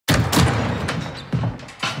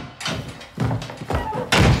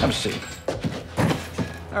me see.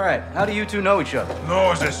 All right, how do you two know each other?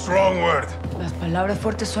 No is a strong word. Las palabras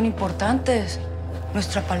fuertes son importantes.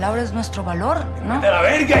 Nuestra palabra es nuestro valor, ¿no? ¡De la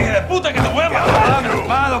verga, hija de puta, que te voy a matar!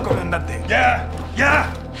 ¡Calmado, comandante! ¡Ya!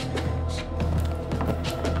 ¡Ya!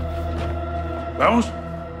 ¿Vamos?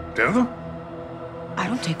 ¿Cerdo? I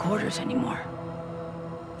don't take orders anymore.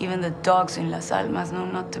 Even the dogs in Las Almas know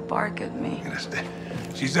not to bark at me.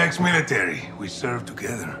 She's ex-military. We served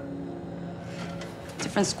together.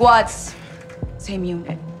 Different squads, same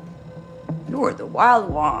unit. You were the wild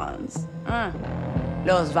ones.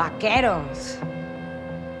 Los Vaqueros.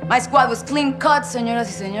 My squad was clean cut, señoras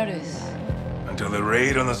y señores. Until the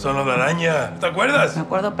raid on the Son of la Araña. ¿Te acuerdas? Me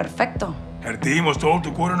acuerdo perfecto. Her team was told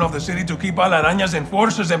to cordon off the city to keep all Araña's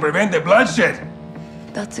enforcers and prevent the bloodshed.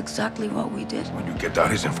 That's exactly what we did. When you kept out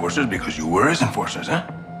his enforcers because you were his enforcers, huh?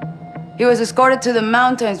 He was escorted to the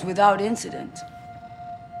mountains without incident.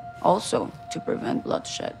 Also, to prevent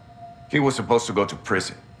bloodshed. He was supposed to go to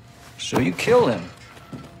prison. So you killed him,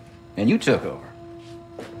 and you took over.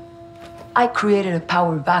 I created a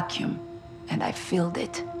power vacuum, and I filled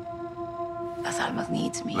it. Las Almas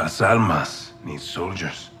needs me. Las Almas needs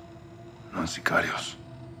soldiers, not sicarios.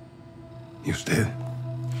 Y usted?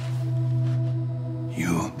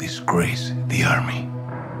 You disgrace the army.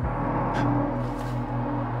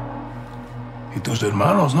 Y tus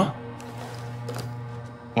hermanos, ¿no?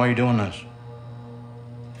 Why are you doing this?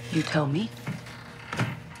 You tell me.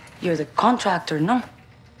 You're the contractor, no?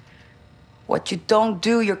 What you don't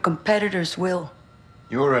do, your competitors will.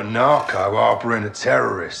 You're a narco harboring a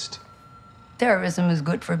terrorist. Terrorism is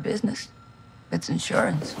good for business. It's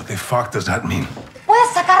insurance. What the fuck does that mean?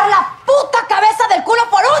 ¿Puedes sacar la puta cabeza del culo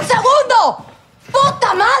por un segundo?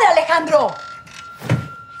 ¡Puta madre, Alejandro!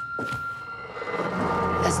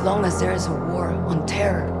 As long as there is a war on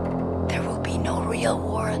terror, there will be no real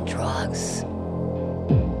war on drugs.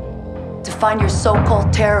 To find your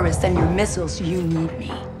so-called terrorists and your missiles, you need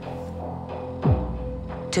me.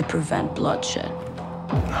 To prevent bloodshed.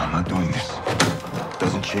 No, I'm not doing this.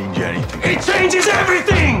 Doesn't change anything. It changes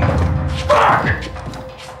everything! Fuck!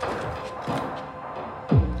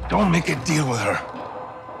 Don't make a deal with her.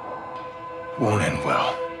 Won't end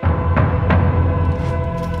well.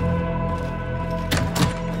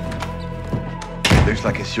 Looks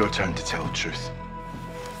like it's your turn to tell the truth.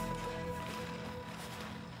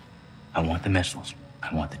 I want the missiles,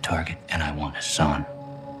 I want the target, and I want Hassan.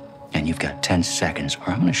 And you've got 10 seconds, or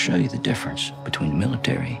I'm gonna show you the difference between the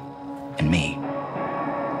military and me.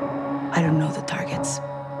 I don't know the targets.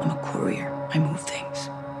 I'm a courier. I move things.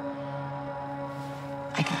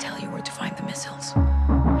 I can tell you where to find the missiles.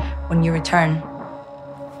 When you return,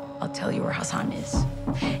 I'll tell you where Hassan is.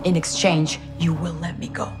 In exchange, you will let me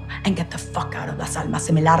go and get the fuck out of Las Almas.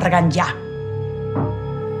 Se me largan ya.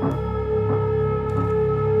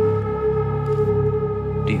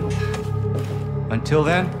 Deal. Until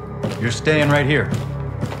then, you're staying right here.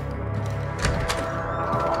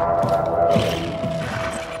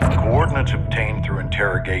 Coordinates obtained through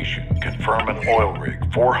interrogation confirm an oil rig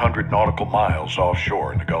 400 nautical miles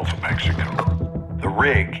offshore in the Gulf of Mexico. The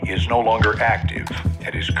rig is no longer active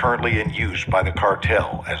and is currently in use by the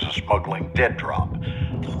cartel as a smuggling dead drop.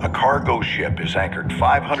 A cargo ship is anchored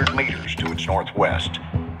 500 meters to its northwest.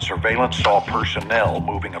 Surveillance saw personnel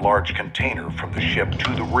moving a large container from the ship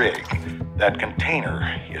to the rig. That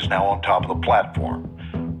container is now on top of the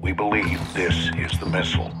platform. We believe this is the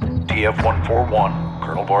missile. TF-141,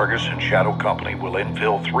 Colonel Vargas and Shadow Company will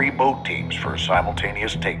infill 3 boat teams for a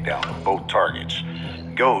simultaneous takedown of both targets.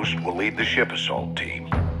 Ghost will lead the ship assault team.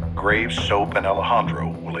 Graves, Soap, and Alejandro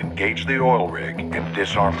will engage the oil rig and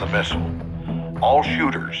disarm the missile. All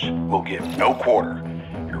shooters will get no quarter.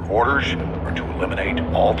 Your orders are to eliminate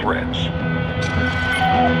all threats.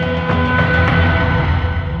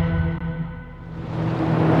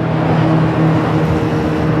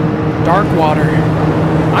 Dark water.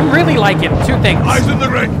 I'm really liking 2 things. Eyes in the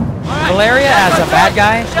rig! Valeria as a bad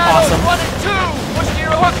guy, awesome. 1 and 2, push to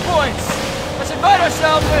your hook points. Let's invite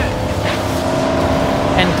ourselves in.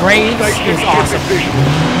 And Graves is awesome.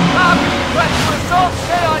 Copy, request for assault,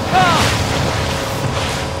 stay on comm.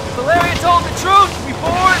 If Valeria told the truth, we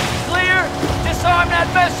board, clear, disarm that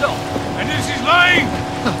vessel. And if she's lying?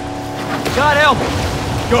 God help us.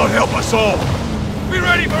 God help us all. Be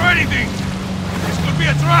ready for anything. This could be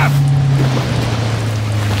a trap.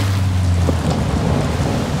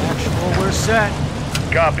 Actual, we're set.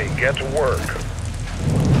 Copy, get to work.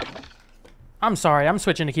 I'm sorry, I'm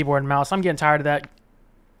switching to keyboard and mouse. I'm getting tired of that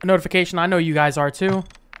notification. I know you guys are too.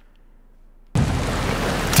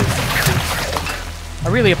 I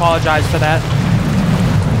really apologize for that.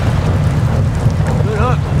 Good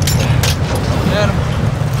hook. At him.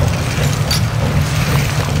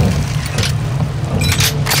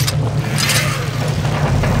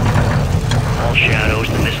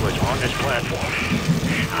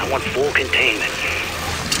 on full containment.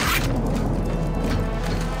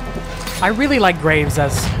 I really like Graves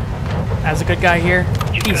as a good guy here.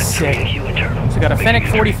 He's sick. So we got a Fennec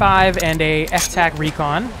 45 and a F-TAC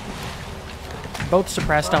Recon. Both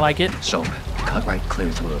suppressed, I like it. So, cut right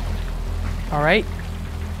clear through. Alright.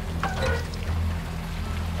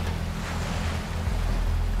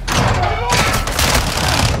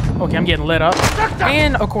 Okay, I'm getting lit up.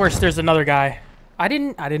 And of course there's another guy. I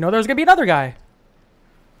didn't know there was gonna be another guy.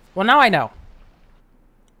 Well, now I know.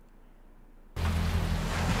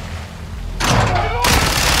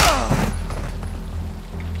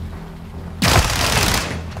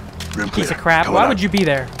 Piece of crap. Why would you be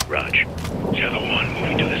there? Raj. Shadow 1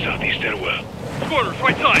 moving to the southeast stairwell. Quarters,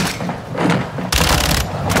 right side.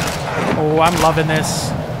 Oh, I'm loving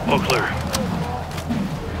this. All clear.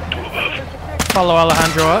 2 above. Follow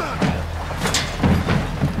Alejandro up.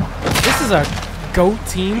 This is a GOAT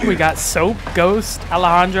team. We got Soap, Ghost,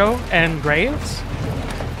 Alejandro, and Graves.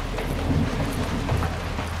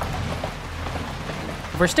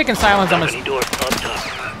 If we're sticking silence, I'm gonna... Door up top.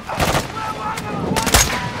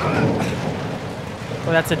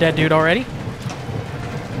 Oh, that's a dead dude already?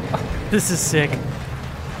 Oh, this is sick.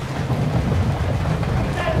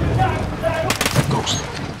 Ghost,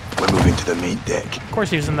 we're moving to the main deck. Of course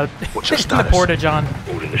he was in the, What's your in the status? portage on.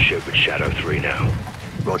 Boarding the ship with Shadow 3 now.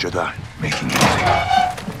 Roger that. Making it easy.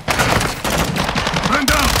 Run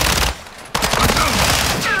down!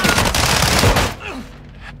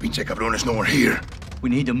 Pinche cabrones, no one here. We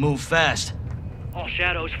need to move fast. All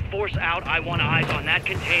Shadows, force out. I want eyes on that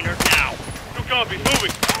container now. Two copies,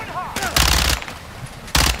 moving.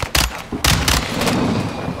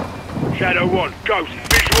 Shadow 1, Ghost.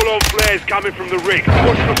 Visual on flares coming from the rig.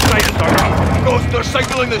 What's your status, over? Ghost, they're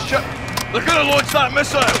signaling the ship. They're gonna launch that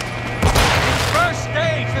missile. First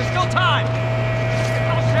stage, there's still time.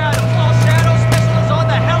 All Shadows, missile is on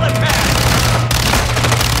the helipad.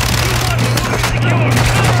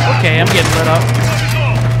 Okay, I'm getting lit up.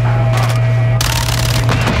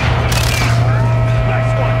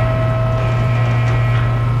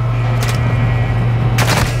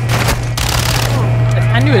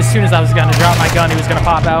 I knew as soon as I was gonna drop my gun, he was gonna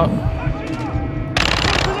pop out.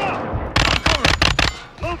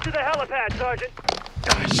 Move to the helipad, Sergeant.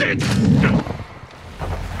 Shit!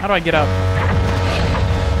 How do I get up?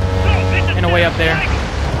 In a way up there.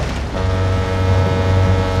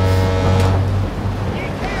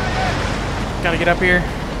 Gotta get up here.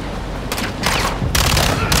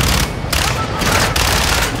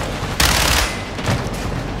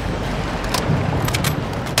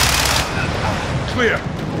 Clear.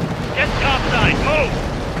 Get topside, move!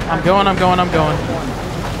 I'm going.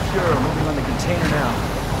 Sure, moving on the container now.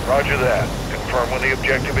 Roger that. Confirm when the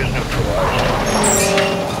objective is neutralized.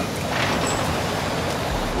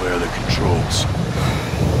 Where are the controls?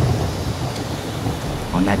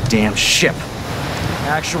 On that damn ship.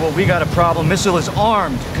 Actual, we got a problem. Missile is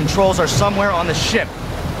armed. Controls are somewhere on the ship.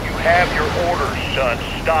 You have your orders, son.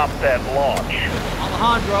 Stop that launch.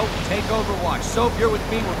 Alejandro, take Overwatch. Soap, you're with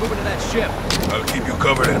me. We're moving to that ship. I'll keep you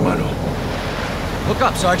covered, hermano. Look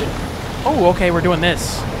up, Sergeant. Oh, okay, we're doing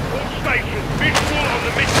this. All stations, visual on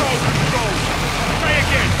the missile controls. Say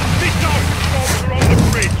again, missile controls are on the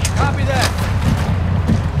bridge. Copy that.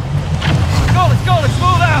 Let's go, let's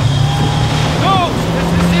move out. Ghost, this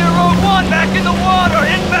is 0-1, back in the water,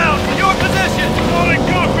 inbound, in your position. Solid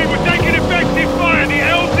copy, we're taking effective fire. The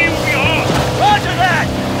LZ will be hot. Roger that.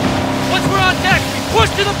 Once we're on deck, we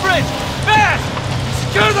push to the bridge, fast.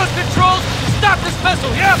 Secure those controls and stop this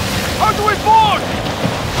missile, yep. Hard to board.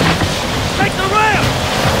 Take the ramp.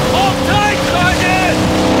 Hold tight, Sergeant.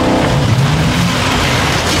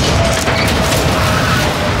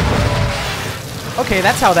 Okay,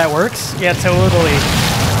 that's how that works. Yeah, totally.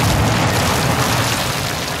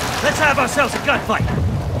 Let's have ourselves a gunfight.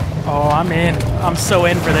 Oh, I'm in. I'm so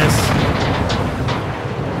in for this.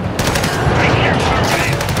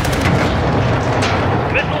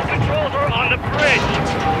 Missile controls are on the bridge.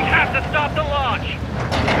 We have to stop the launch.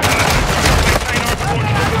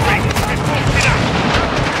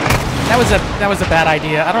 That was a bad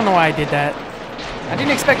idea. I don't know why I did that. I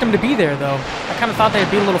didn't expect them to be there though. I kind of thought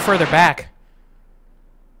they'd be a little further back.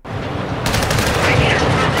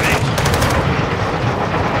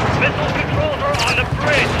 Missile controls are on the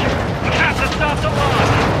bridge. We have to stop the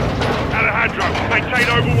launch. Alejandro, maintain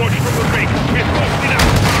overwatch from the rig. We're forcing out.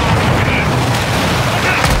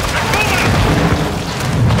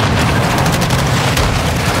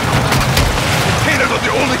 Containers are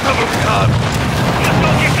the only cover we have. Let's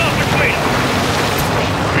go get concentrated.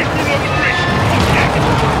 Visual on the bridge. Contact.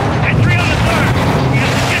 Entry on the third. We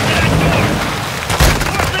have to get to that door.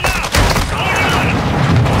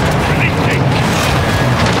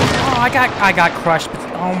 I got crushed.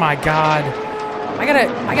 Oh my god. I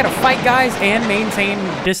gotta fight guys and maintain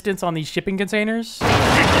distance on these shipping containers. Entry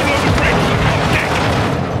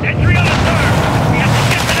on the third! We have to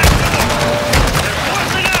get to that door! They're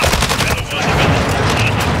forcing out!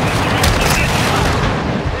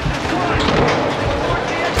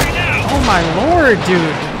 Oh my lord,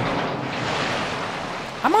 dude.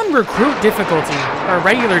 I'm on recruit difficulty. Or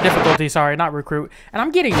regular difficulty, sorry, not recruit. And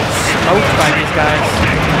I'm getting smoked by these guys.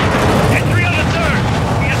 Entry on the third!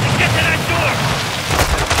 We have to get to that door!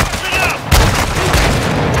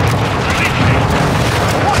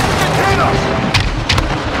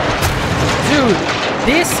 Dude,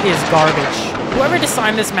 this is garbage. Whoever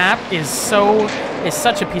designed this map is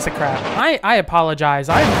such a piece of crap. I apologize.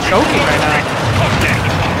 I'm choking right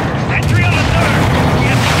now. Entry on the third! We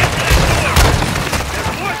have to get to that door!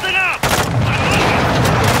 They're forcing out!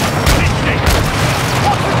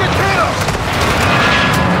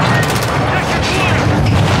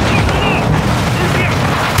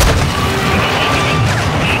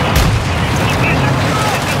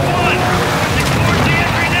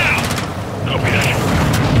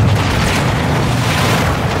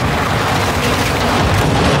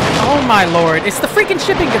 Oh my lord, it's the freaking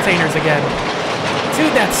shipping containers again.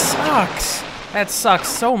 Dude, that sucks. That sucks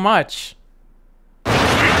so much. Dude,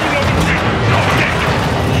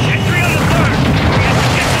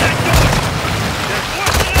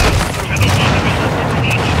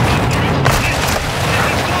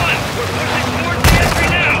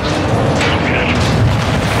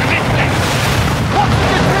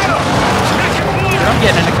 I'm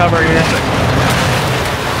getting into cover here.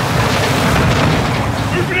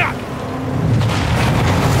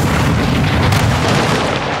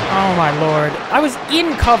 Oh my lord. I was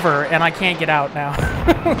in cover and I can't get out now.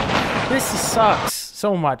 This sucks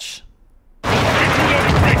so much. Entry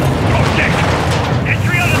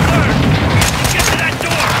on the third! Get to that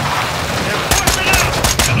door! They're forcing out!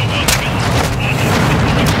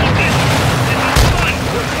 This is fun!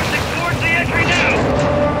 We're pushing towards the entry now!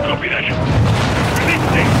 Copy that. Release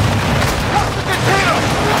me! Cross the container!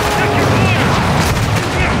 Check your corner!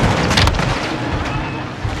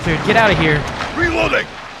 Dude, get out of here. Reloading!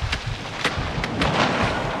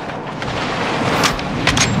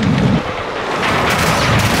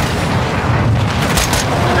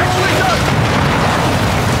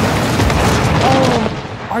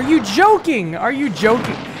 Are you joking? Are you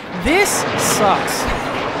joking? This sucks.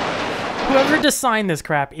 Whoever designed this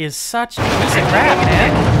crap is such a piece of crap,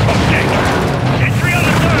 man. Entry on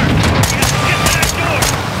the third! We have to get to that door!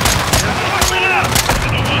 They're forcing out!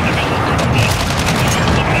 Come on!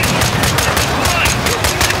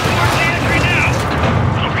 Towards the entry now!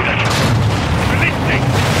 Copy that. Release me!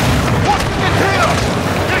 Watch the container!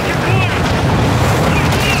 Check your corner!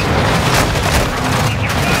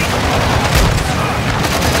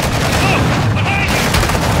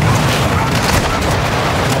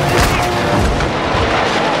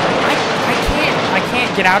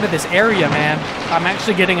 Get out of this area, man. I'm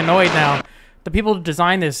actually getting annoyed now. The people who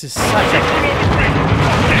designed this is such a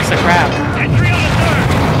piece of crap. Entry on the third!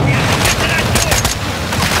 We have to get to that door!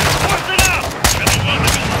 Force it out! We're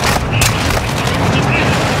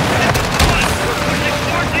pushing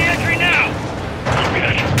towards the entry now!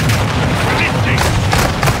 Release me!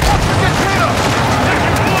 Watch the container! Check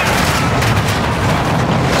your corner!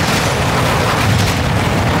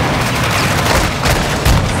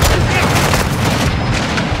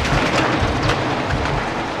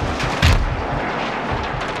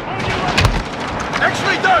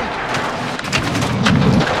 Actually done!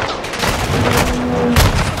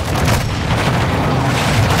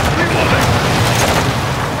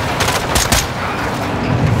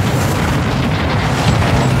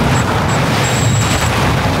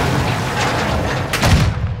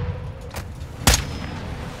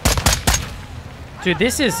 Dude,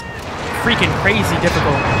 this is freaking crazy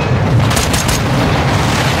difficult.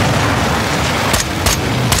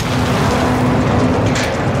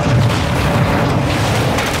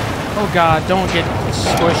 Oh god, don't get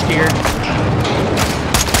squished here.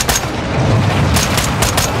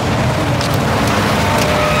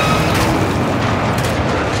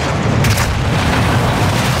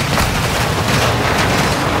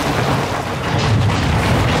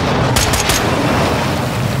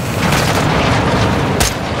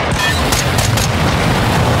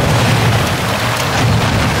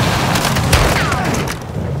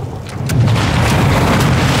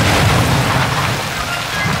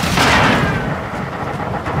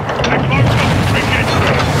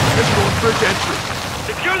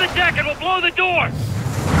 Secure the deck and we'll blow the door!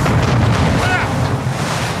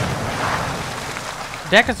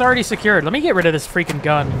 Deck is already secured. Let me get rid of this freaking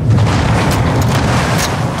gun.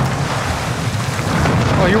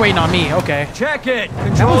 Oh, you're waiting on me. Okay. Check it.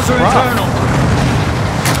 Controls are rough. internal.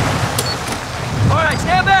 All right,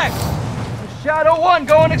 stand back. Shadow 1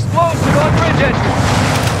 going explosive on bridge entry.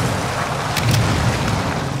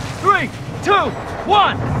 3, 2,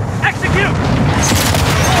 1. Execute.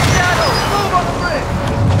 All shadows, move on the bridge.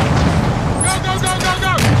 Go, go, go, go,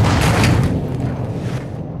 go!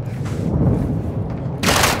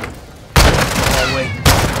 Oh, wait.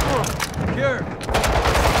 Here.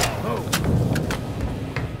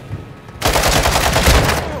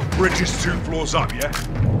 Bridge is 2 floors up, yeah?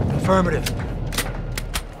 Affirmative.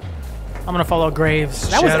 I'm gonna follow Graves.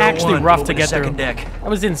 That was Shadow actually 1, rough to moving get through. second deck. That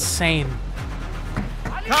was insane.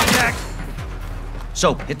 Contact.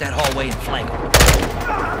 So, hit that hallway and flank him.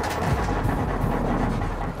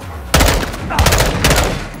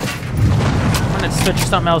 I'm gonna switch to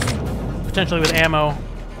something else, potentially with ammo.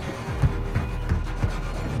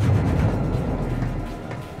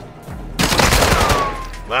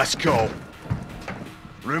 Let's go.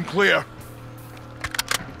 Room clear.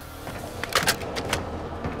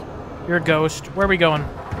 You're a ghost. Where are we going?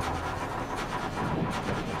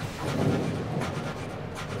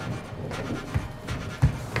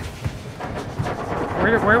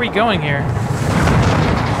 Where are we going here?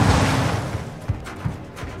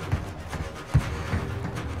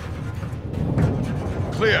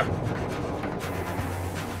 Clear.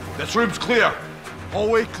 This room's clear.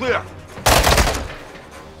 Hallway clear.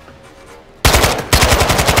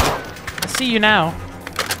 I see you now.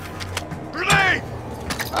 Grenade!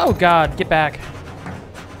 Oh God, get back.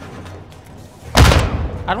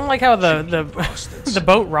 I don't like how the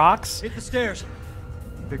boat rocks. Hit the stairs.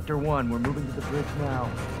 Victor 1, we're moving to the bridge now.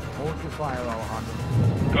 Hold your fire,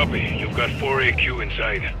 Alejandro. Copy. You've got 4 AQ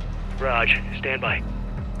inside. Raj, stand by.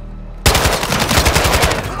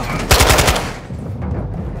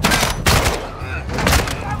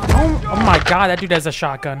 Oh my God, that dude has a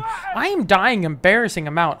shotgun. I am dying embarrassing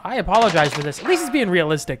amount. I apologize for this. At least it's being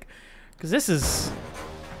realistic. Because this is...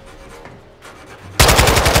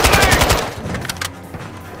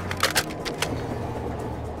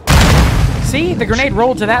 See? The grenade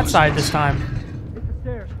rolled to that side this time. Hit the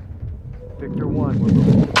stairs. Victor 1, we're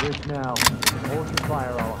moving to the bridge now. Hold your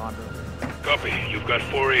fire, Alejandro. Copy. You've got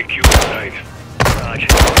 4 AQ inside. Raj,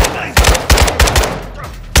 stand by.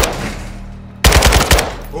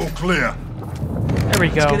 All clear. There we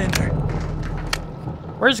go. Get in there.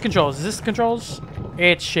 Where's the controls? Is this the controls?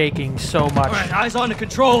 It's shaking so much. All right, eyes on the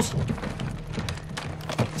controls.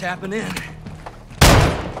 Tapping in.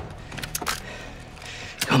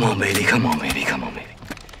 Come on, baby. Come on, baby. Come on, baby.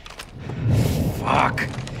 Fuck.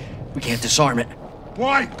 We can't disarm it.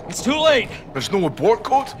 Why? It's too late. There's no abort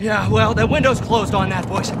code? Yeah, well, that window's closed on that,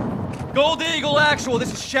 boys. Gold Eagle Actual,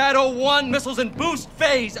 this is Shadow 1, missiles in boost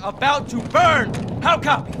phase, about to burn. How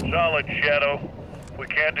copy? Solid, Shadow. If we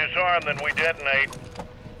can't disarm, then we detonate.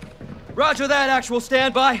 Roger that, Actual,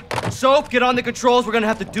 standby. Soap, get on the controls. We're gonna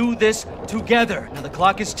have to do this together. Now, the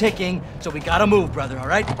clock is ticking, so we gotta move, brother, all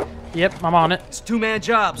right? Yep, I'm on it. It's a two-man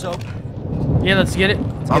job, Soap. Yeah, let's get it.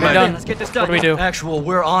 Let's get it ready. done. Let's get this done. What do we do? Actual,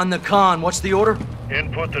 we're on the con. What's the order?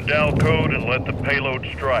 Input the DAL code and let the payload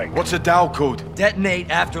strike. What's the DAL code? Detonate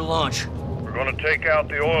after launch. We're gonna take out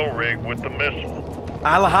the oil rig with the missile.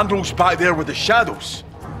 Alejandro's back there with the shadows.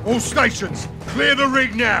 All stations, clear the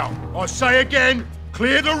rig now. I say again,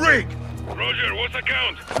 clear the rig. Roger, what's the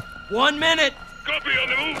count? 1 minute. Copy, on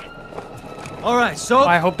the move. All right, Soap.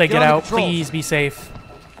 I hope they get on the out. controls. Please be safe.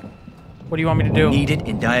 What do you want me to do? Need it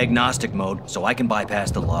in diagnostic mode so I can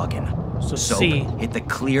bypass the login. So Soap, C. hit the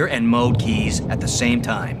clear and mode keys at the same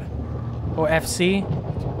time. Oh, FC?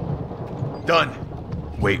 Done.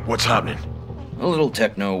 Wait, what's happening? A little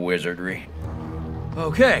techno wizardry.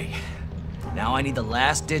 Okay. Now I need the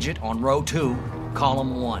last digit on row 2,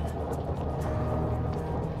 column 1.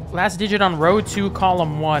 Last digit on row 2,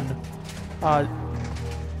 column 1.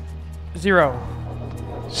 0.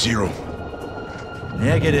 0.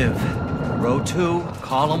 Negative. Row 2,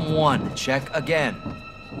 column 1. Check again.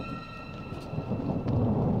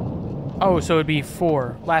 Oh, so it'd be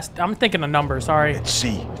 4. I'm thinking a number, sorry. It's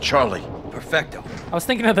C. Charlie. Perfecto. I was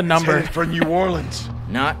thinking of the number. Headed for New Orleans.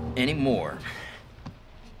 Not anymore.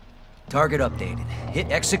 Target updated. Hit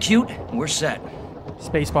execute, and we're set.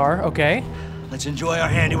 Spacebar, okay. Let's enjoy our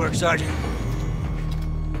handiwork, Sergeant.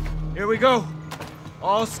 Here we go.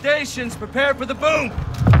 All stations, prepare for the boom.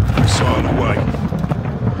 It's on the way.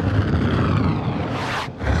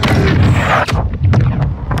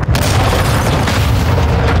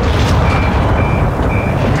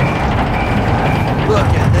 Look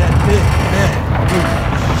at that big man.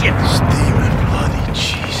 Shit. Steven, bloody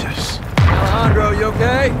Jesus. Alejandro, you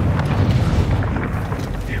okay?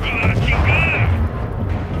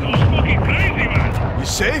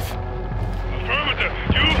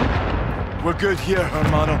 good here,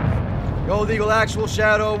 hermano. Gold Eagle Actual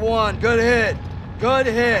Shadow 1. Good hit. Good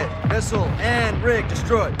hit. Missile and rig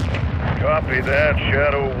destroyed. Copy that,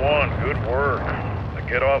 Shadow 1. Good work. Now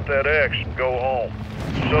get off that X and go home.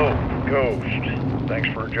 So, Ghost, thanks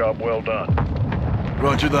for a job well done.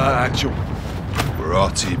 Roger that, Actual. We're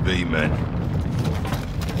RTB, men.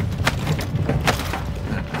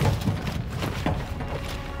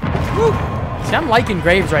 See, I'm liking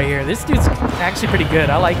Graves right here. This dude's actually pretty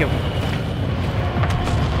good. I like him.